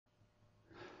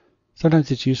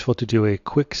Sometimes it's useful to do a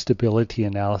quick stability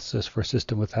analysis for a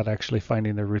system without actually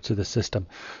finding the roots of the system.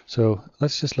 So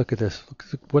let's just look at this, look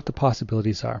at what the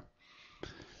possibilities are.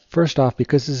 First off,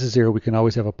 because this is 0, we can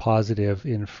always have a positive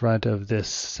in front of this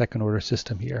second order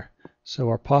system here. So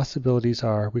our possibilities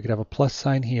are we could have a plus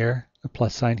sign here, a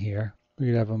plus sign here. We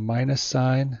could have a minus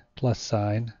sign, plus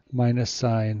sign, minus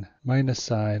sign, minus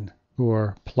sign,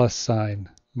 or plus sign,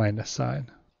 minus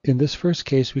sign. In this first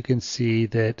case, we can see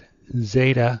that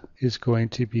zeta is going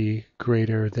to be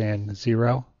greater than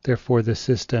 0. Therefore, the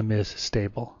system is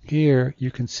stable. Here,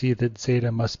 you can see that zeta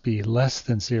must be less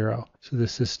than 0, so the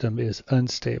system is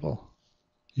unstable.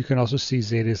 You can also see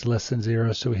zeta is less than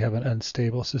 0, so we have an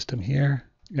unstable system here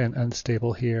and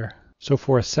unstable here. So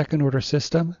for a second order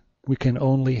system, we can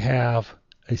only have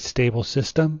a stable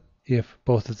system if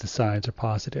both of the signs are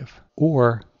positive.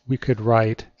 Or we could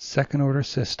write second order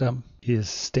system is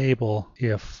stable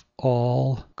if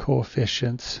all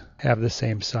coefficients have the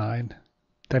same sign.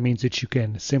 That means that you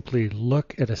can simply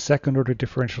look at a second order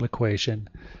differential equation.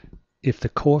 If the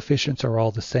coefficients are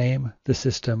all the same, the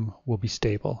system will be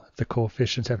stable. If the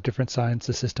coefficients have different signs,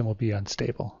 the system will be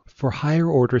unstable. For higher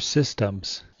order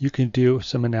systems, you can do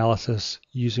some analysis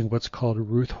using what's called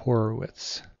Ruth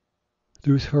Hurwitz.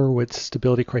 Ruth Hurwitz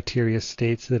stability criteria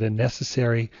states that a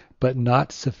necessary but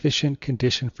not sufficient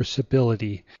condition for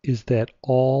stability is that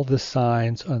all the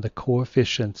signs on the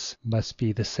coefficients must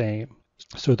be the same.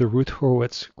 So the Ruth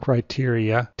Hurwitz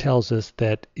criteria tells us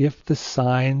that if the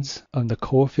signs on the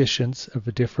coefficients of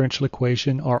a differential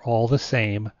equation are all the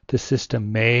same, the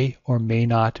system may or may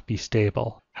not be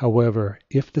stable. However,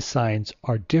 if the signs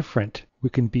are different, we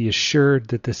can be assured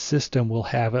that the system will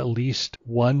have at least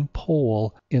one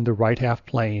pole in the right half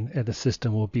plane and the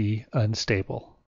system will be unstable.